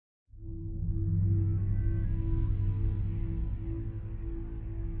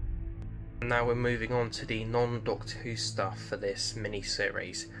now we're moving on to the non-Doctor Who stuff for this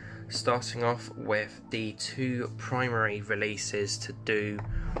mini-series, starting off with the two primary releases to do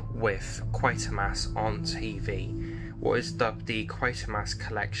with Quatermass on TV. What is dubbed the Quatermass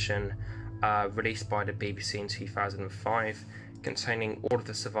Collection, released by the BBC in 2005, containing all of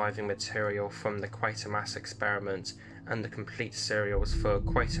the surviving material from the Quatermass experiment and the complete serials for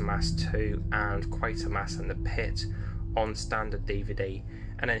Quatermass 2 and Quatermass and the Pit on standard DVD.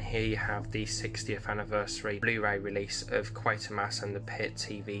 And then here you have the 60th anniversary Blu-ray release of Quatermass and the Pit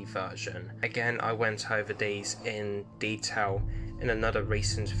TV version. Again, I went over these in detail in another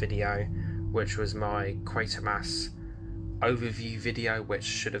recent video, which was my Quatermass overview video, which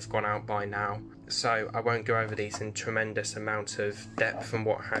should have gone out by now. So I won't go over these in tremendous amount of depth and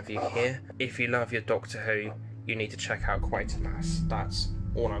what have you here. If you love your Doctor Who, you need to check out Quatermass. That's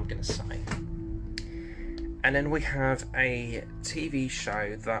all I'm going to say. And then we have a TV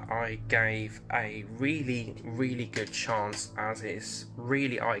show that I gave a really, really good chance, as it's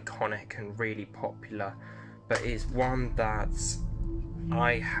really iconic and really popular, but is one that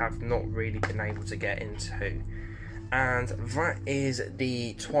I have not really been able to get into. And that is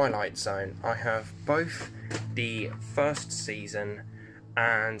the Twilight Zone. I have both the first season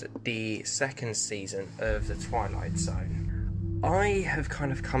and the second season of the Twilight Zone. I have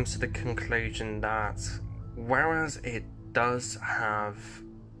kind of come to the conclusion that whereas it does have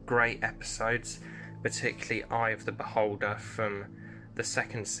great episodes, particularly Eye of the Beholder from the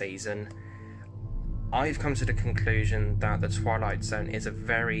second season, I've come to the conclusion that the Twilight Zone is a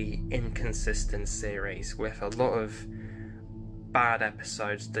very inconsistent series with a lot of bad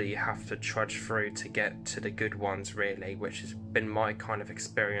episodes that you have to trudge through to get to the good ones, really, which has been my kind of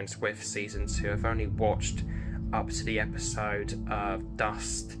experience with season 2. I've only watched up to the episode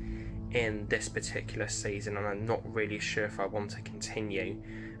Dust in this particular season, and I'm not really sure if I want to continue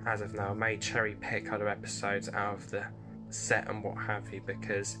as of now. I may cherry pick other episodes out of the set and what have you,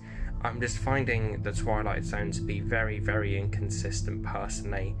 because I'm just finding the Twilight Zone to be very, very inconsistent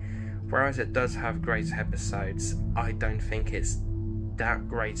personally. Whereas it does have great episodes, I don't think it's that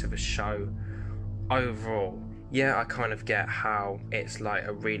great of a show overall. Yeah, I kind of get how it's like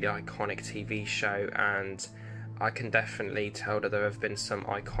a really iconic TV show, and I can definitely tell that there have been some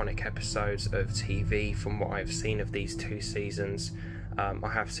iconic episodes of TV from what I've seen of these two seasons. I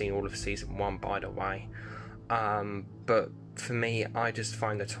have seen all of season 1, by the way. But for me, I just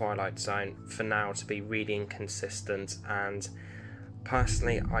find the Twilight Zone for now to be really inconsistent, and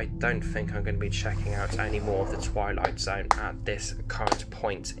personally I don't think I'm going to be checking out any more of the Twilight Zone at this current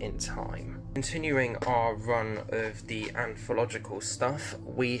point in time. Continuing our run of the anthological stuff,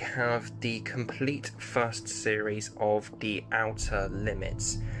 we have the complete first series of The Outer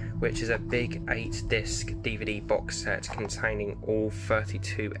Limits, which is a big 8-disc DVD box set containing all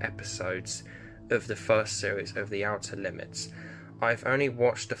 32 episodes of the first series of The Outer Limits. I've only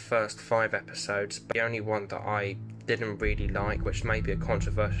watched the first 5 episodes, but the only one that I didn't really like, which may be a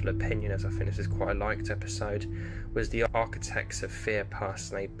controversial opinion as I think this is quite a liked episode, was the Architects of Fear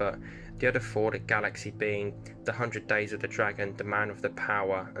personally, but the other 4, the Galaxy Being, the 100 Days of the Dragon, the Man of the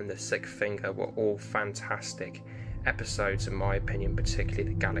Power and the Sixth Finger, were all fantastic episodes in my opinion,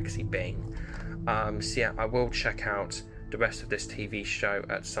 particularly the Galaxy Being. So yeah, I will check out the rest of this TV show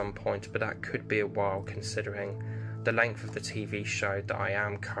at some point, but that could be a while considering the length of the TV show that I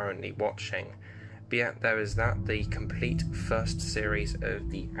am currently watching. But yeah, there is that, the complete first series of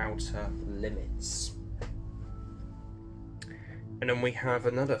The Outer Limits. And then we have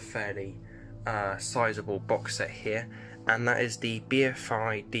another fairly sizable box set here, and that is the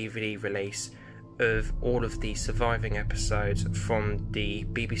BFI DVD release of all of the surviving episodes from the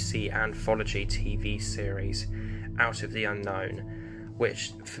BBC Anthology TV series Out of the Unknown,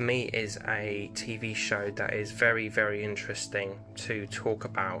 which for me is a TV show that is very, very interesting to talk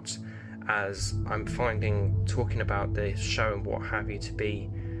about, as I'm finding talking about the show and what have you to be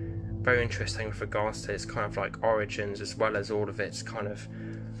very interesting with regards to its kind of like origins, as well as all of its kind of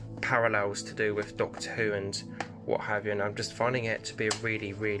parallels to do with Doctor Who and what have you, and I'm just finding it to be a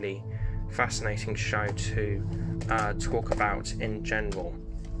really, really fascinating show to talk about in general.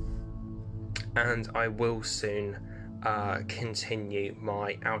 And I will soon continue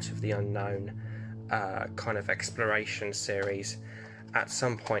my Out of the Unknown kind of exploration series at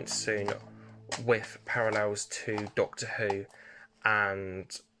some point soon, with parallels to Doctor Who and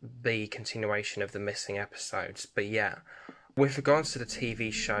the continuation of the missing episodes. But yeah, with regards to the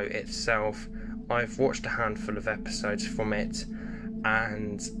TV show itself, I've watched a handful of episodes from it,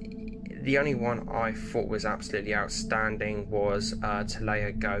 and the only one I thought was absolutely outstanding was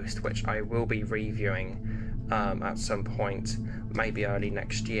Talea Ghost, which I will be reviewing at some point, maybe early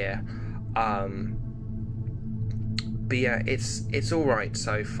next year. But yeah, it's alright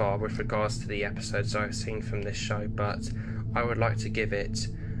so far with regards to the episodes I've seen from this show, but I would like to give it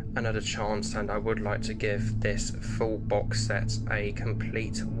another chance, and I would like to give this full box set a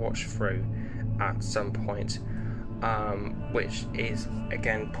complete watch through at some point, which is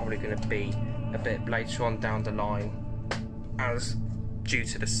again probably going to be a bit later on down the line, as due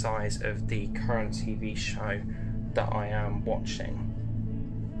to the size of the current TV show that I am watching.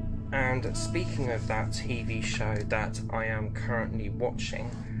 And speaking of that TV show that I am currently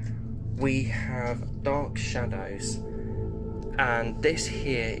watching, we have Dark Shadows, and this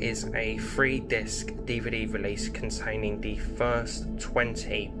here is a 3-disc DVD release containing the first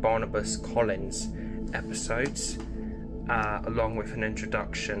 20 Barnabas Collins episodes, along with an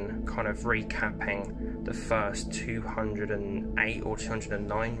introduction kind of recapping the first 208 or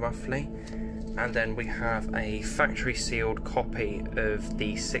 209 roughly. And then we have a factory sealed copy of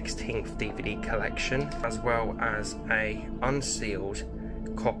the 16th DVD collection, as well as a unsealed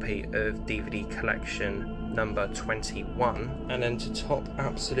copy of DVD collection number 21. And then to top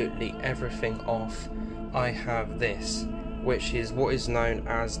absolutely everything off, I have this, which is what is known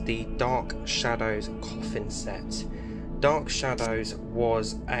as the Dark Shadows coffin set. Dark Shadows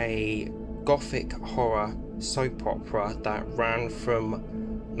was a gothic horror soap opera that ran from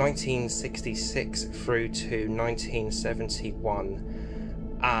 1966 through to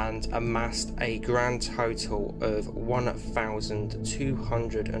 1971 and amassed a grand total of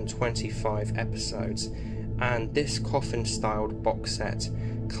 1,225 episodes, and this coffin styled box set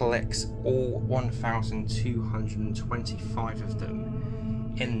collects all 1,225 of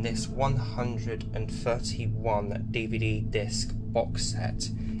them in this 131 DVD disc box set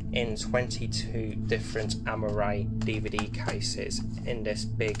in 22 different Amaray DVD cases in this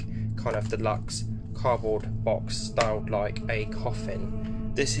big kind of deluxe cardboard box styled like a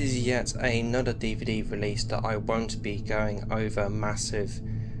coffin. This is yet another DVD release that I won't be going over massive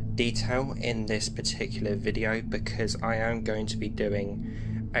detail in this particular video, because I am going to be doing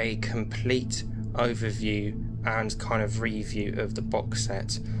a complete overview and kind of review of the box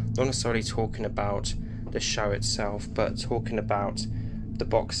set, not necessarily talking about the show itself, but talking about the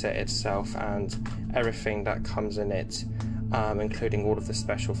box set itself and everything that comes in it, including all of the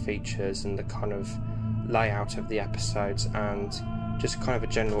special features and the kind of layout of the episodes, and just kind of a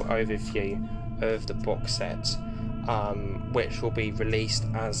general overview of the box set, which will be released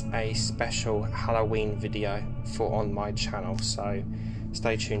as a special Halloween video for on my channel, so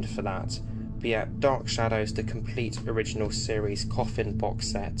stay tuned for that. But yeah, Dark Shadows, the complete original series coffin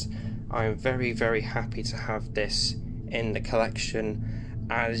box set. I am very, very happy to have this in the collection.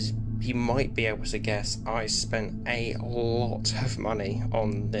 As you might be able to guess, I spent a lot of money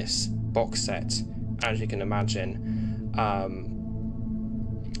on this box set, as you can imagine,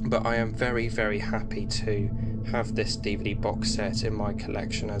 but I am very, very happy to have this DVD box set in my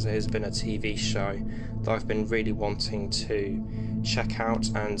collection, as it has been a TV show that I've been really wanting to check out,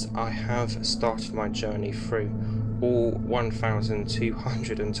 and I have started my journey through all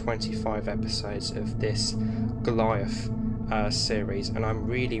 1,225 episodes of this Goliath series, and I'm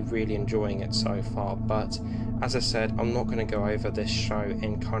really, really enjoying it so far. But as I said, I'm not going to go over this show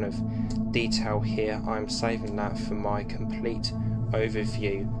in kind of detail here. I'm saving that for my complete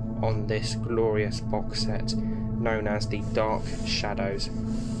overview on this glorious box set known as the Dark Shadows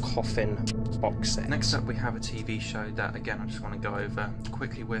coffin box set. Next up we have a TV show that again I just want to go over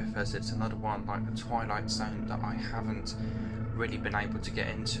quickly with, as it's another one like the Twilight Zone that I haven't really been able to get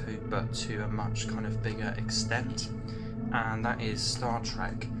into, but to a much kind of bigger extent, and that is Star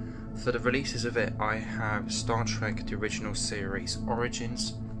Trek. For the releases of it, I have Star Trek the original series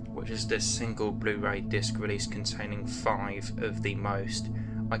Origins, which is this single Blu-ray disc release containing 5 of the most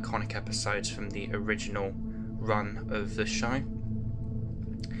iconic episodes from the original run of the show.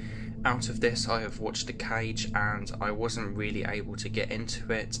 Out of this, I have watched The Cage, and I wasn't really able to get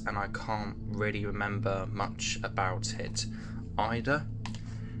into it, and I can't really remember much about it either.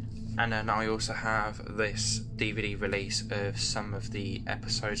 And then I also have this DVD release of some of the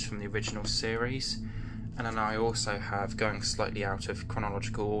episodes from the original series, and then I also have, going slightly out of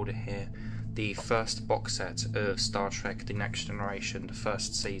chronological order here, the first box set of Star Trek The Next Generation, the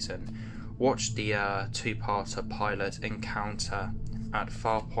first season. Watched the 2-parter pilot Encounter at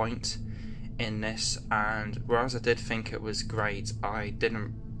Farpoint in this, and whereas I did think it was great, I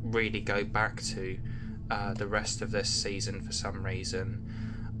didn't really go back to the rest of this season for some reason.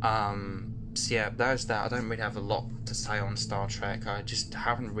 So yeah, there's that. I don't really have a lot to say on Star Trek. I just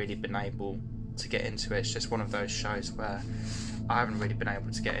haven't really been able to get into it. It's just one of those shows where I haven't really been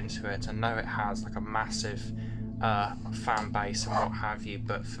able to get into it. I know it has like a massive fan base and what have you,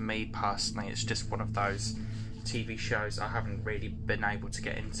 but for me personally, it's just one of those TV shows I haven't really been able to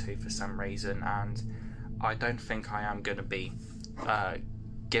get into for some reason, and I don't think I am going to be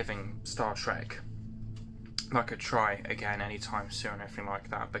giving Star Trek like a try again anytime soon or anything like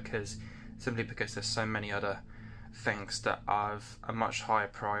that, simply because there's so many other things that have a much higher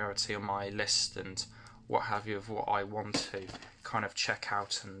priority on my list and what have you, of what I want to kind of check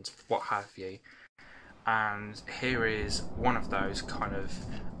out and what have you. And here is one of those kind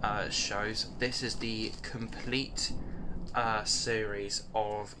of shows. This is the complete series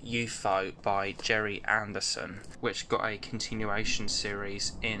of UFO by Gerry Anderson, which got a continuation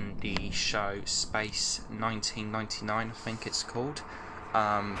series in the show Space 1999, I think it's called.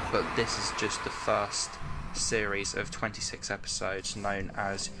 But this is just the first series of 26 episodes known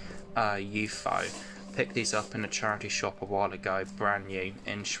as UFO. Picked these up in a charity shop a while ago, brand new,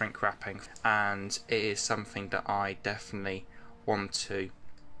 in shrink wrapping, and it is something that I definitely want to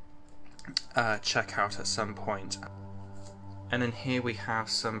check out at some point. And then here we have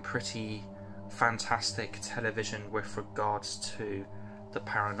some pretty fantastic television with regards to the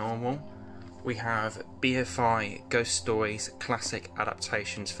paranormal. We have BFI Ghost Stories classic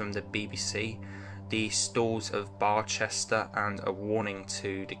adaptations from the BBC, The Stalls of Barchester and A Warning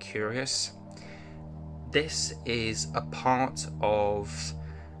to the Curious. This is a part of,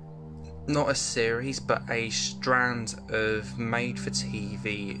 not a series, but a strand of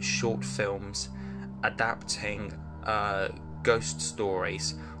made-for-TV short films adapting ghost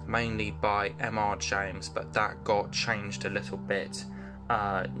stories, mainly by M.R. James, but that got changed a little bit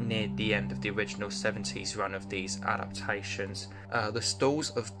near the end of the original 70s run of these adaptations. The Stalls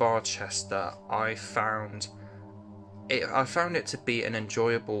of Barchester, I found it to be an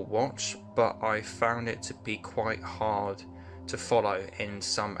enjoyable watch, but I found it to be quite hard to follow in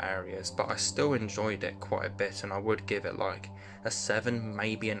some areas, but I still enjoyed it quite a bit, and I would give it like a 7,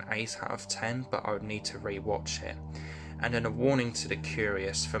 maybe an 8 out of 10, but I would need to re-watch it. And then A Warning to the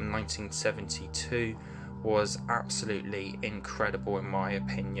Curious from 1972 was absolutely incredible in my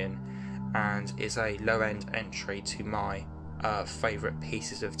opinion, and is a low-end entry to my favourite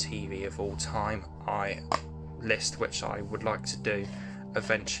pieces of TV of all time list, which I would like to do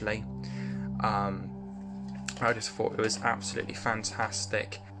eventually. I just thought it was absolutely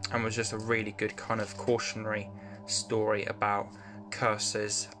fantastic and was just a really good kind of cautionary story about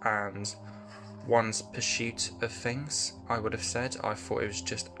curses and one's pursuit of things, I would have said. I thought it was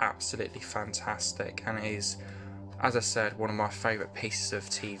just absolutely fantastic, and it is, as I said, one of my favourite pieces of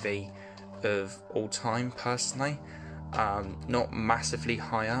TV of all time personally. Not massively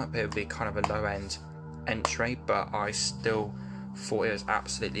high up, it would be kind of a low end entry, but I still thought it was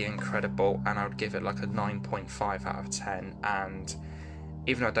absolutely incredible, and I would give it like a 9.5 out of 10, and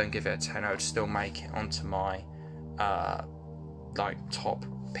even though I don't give it a 10, I would still make it onto my like top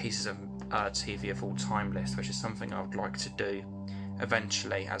pieces of TV of all time list, which is something I would like to do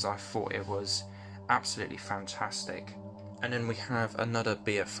eventually, as I thought it was absolutely fantastic. And then we have another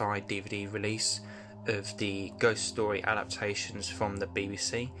BFI DVD release of the Ghost Story adaptations from the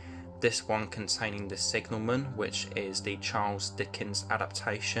BBC. This one containing The Signalman, which is the Charles Dickens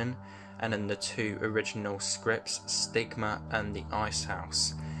adaptation, and then the 2 original scripts, Stigma and The Ice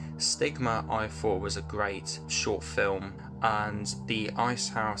House. Stigma I thought was a great short film, and The Ice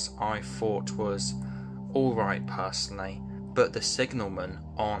House I thought was alright personally, but The Signalman,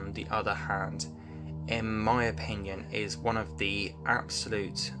 on the other hand, in my opinion, is one of the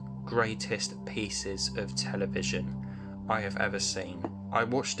absolute greatest pieces of television I have ever seen. I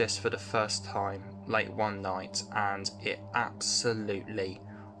watched this for the first time late one night, and it absolutely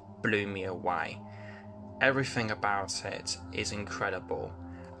blew me away. Everything about it is incredible,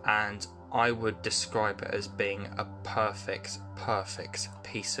 and I would describe it as being a perfect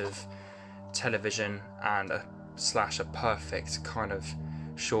piece of television and a perfect kind of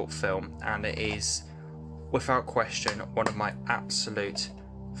short film, and it is without question one of my absolute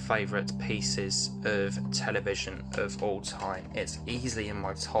favourite pieces of television of all time. It's easily in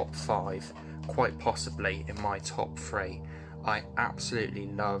my top 5, quite possibly in my top 3. I absolutely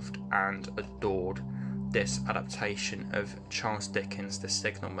loved and adored this adaptation of Charles Dickens' The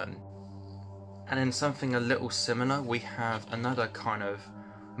Signalman. And in something a little similar, we have another kind of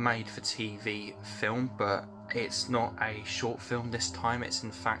made-for-TV film, but it's not a short film this time, it's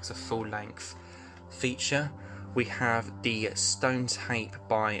in fact a full-length feature. We have The Stone Tape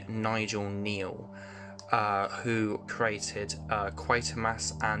by Nigel Kneale, who created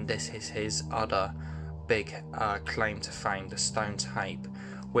Quatermass, and this is his other big claim to fame, The Stone Tape,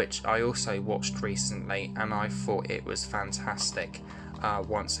 which I also watched recently, and I thought it was fantastic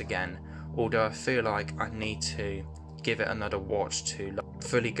once again. although I feel like I need to give it another watch to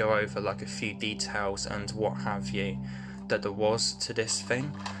fully go over like a few details and what have you that there was to this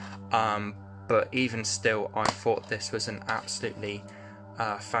thing. But even still, I thought this was an absolutely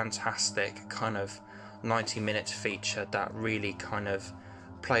fantastic kind of 90-minute feature that really kind of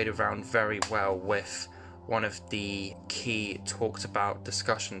played around very well with one of the key talked about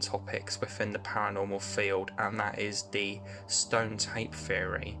discussion topics within the paranormal field, and that is the stone tape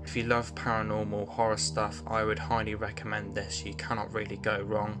theory. If you love paranormal horror stuff, I would highly recommend this. You cannot really go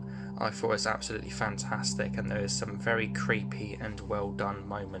wrong. I thought it was absolutely fantastic, and there is some very creepy and well done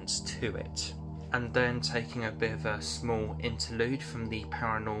moments to it. And then taking a bit of a small interlude from the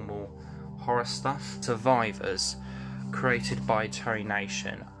paranormal horror stuff, Survivors, created by Terry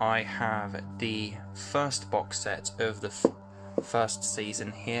Nation. I have the first box set of the first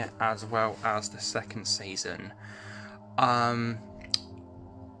season here, as well as the second season. I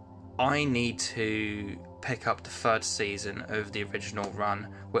need to pick up the third season of the original run,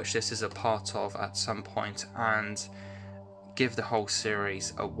 which this is a part of at some point, and give the whole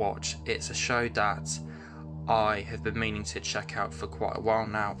series a watch. It's a show that I have been meaning to check out for quite a while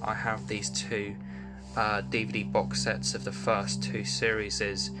now. I have these two DVD box sets of the first two series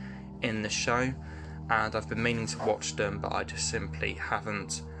in the show, and I've been meaning to watch them, but I just simply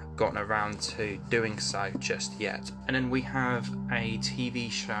haven't gotten around to doing so just yet. And then we have a TV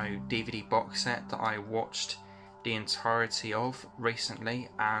show DVD box set that I watched the entirety of recently,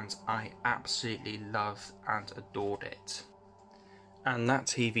 and I absolutely loved and adored it. And that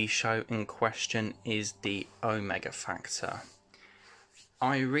TV show in question is The Omega Factor.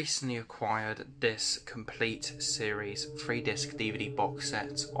 I recently acquired this complete series 3-disc DVD box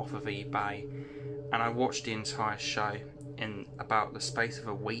set off of eBay, and I watched the entire show in about the space of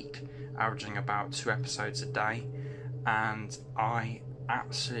a week, averaging about 2 episodes a day, and I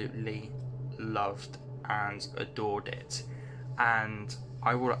absolutely loved and adored it. And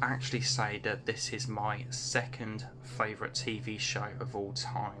I will actually say that this is my second favourite TV show of all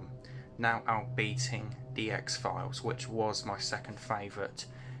time, now outbeating The X-Files, which was my second favourite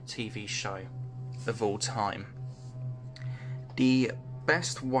TV show of all time. The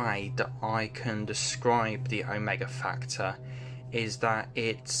best way that I can describe The Omega Factor is that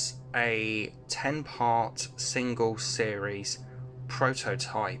it's a 10-part single series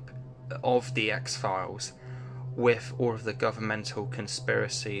prototype of The X-Files, with all of the governmental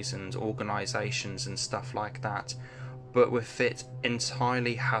conspiracies and organisations and stuff like that, but with it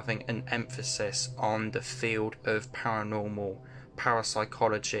entirely having an emphasis on the field of paranormal,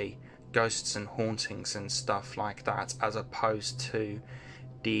 parapsychology, ghosts and hauntings and stuff like that, as opposed to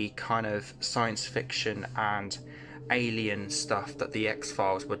the kind of science fiction and alien stuff that the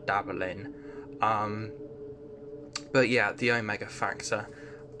X-Files would dabble in. But yeah, The Omega Factor,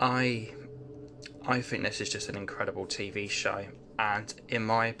 I think this is just an incredible TV show, and in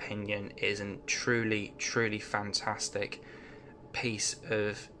my opinion is a truly, truly fantastic piece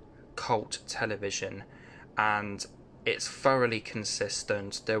of cult television, and it's thoroughly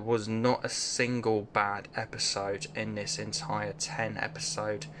consistent. There was not a single bad episode in this entire 10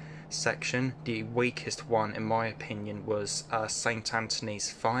 episode section. The weakest one in my opinion was St. Anthony's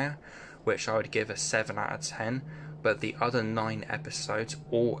Fire, which I would give a 7 out of 10, but the other 9 episodes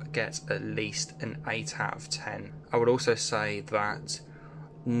all get at least an 8 out of 10. I would also say that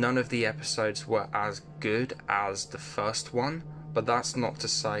none of the episodes were as good as the first one, but that's not to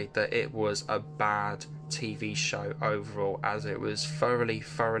say that it was a bad TV show overall, as it was thoroughly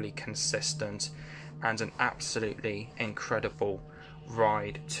consistent and an absolutely incredible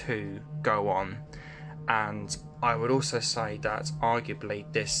ride to go on. And I would also say that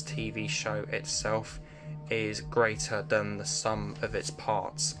arguably this TV show itself is greater than the sum of its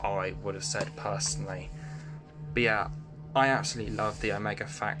parts, I would have said personally. But yeah, I absolutely love The Omega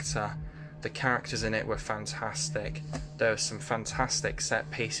Factor. The characters in it were fantastic. There were some fantastic set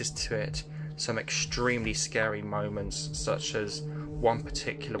pieces to it, some extremely scary moments, such as one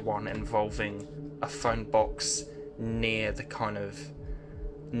particular one involving a phone box near the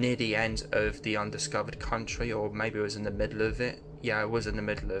end of the undiscovered country, or maybe it was in the middle of it. Yeah, it was in the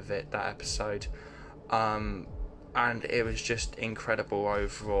middle of it, that episode. And it was just incredible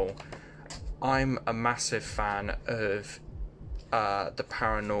overall. I'm a massive fan of the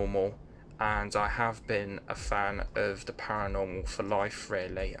paranormal, and I have been a fan of the paranormal for life,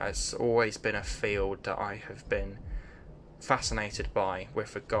 really. It's always been a field that I have been fascinated by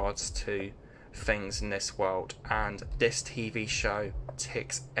with regards to things in this world, and this TV show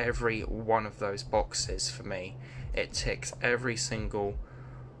ticks every one of those boxes for me. It ticks every single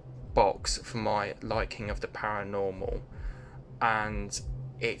box for my liking of the paranormal, and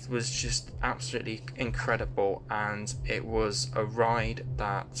it was just absolutely incredible, and it was a ride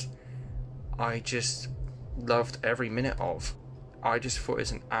that I just loved every minute of. I just thought it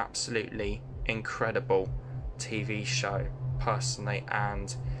was an absolutely incredible TV show personally,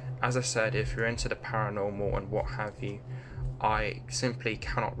 and as I said, if you're into the paranormal and what have you, I simply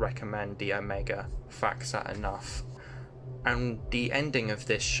cannot recommend the Omega Factor enough. And the ending of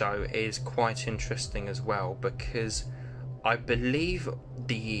this show is quite interesting as well, because I believe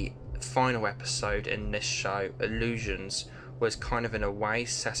the final episode in this show, Illusions, was kind of in a way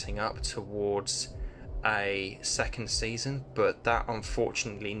setting up towards a second season, but that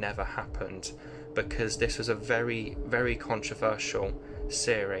unfortunately never happened, because this was a very, very controversial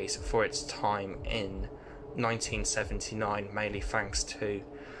series for its time in 1979, mainly thanks to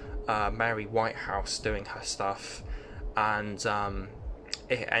Mary Whitehouse doing her stuff, and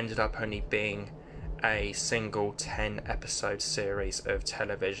it ended up only being a single 10-episode series of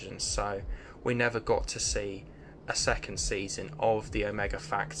television, so we never got to see a second season of the Omega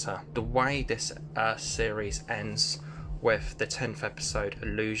Factor. The way this series ends with the 10th episode,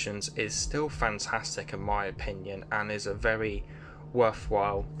 Illusions, is still fantastic in my opinion, and is a very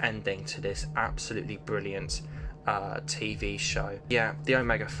worthwhile ending to this absolutely brilliant TV show. Yeah, the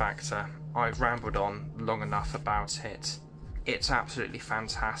Omega Factor, I've rambled on long enough about it. It's absolutely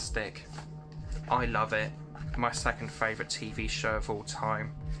fantastic. I love it. My second favourite TV show of all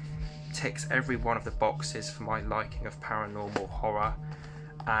time. Ticks every one of the boxes for my liking of paranormal horror,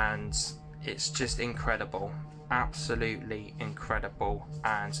 and it's just incredible. Absolutely incredible.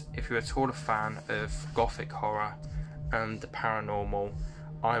 And if you're at all a fan of gothic horror and the paranormal,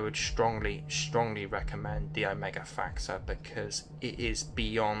 I would strongly recommend the Omega Factor, because it is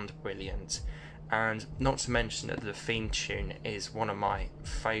beyond brilliant. And not to mention that the theme tune is one of my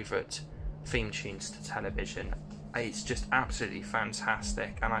favourite theme tunes to television. It's just absolutely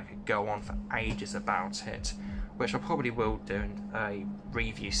fantastic, and I could go on for ages about it, which I probably will do in a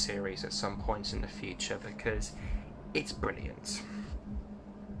review series at some point in the future, because it's brilliant.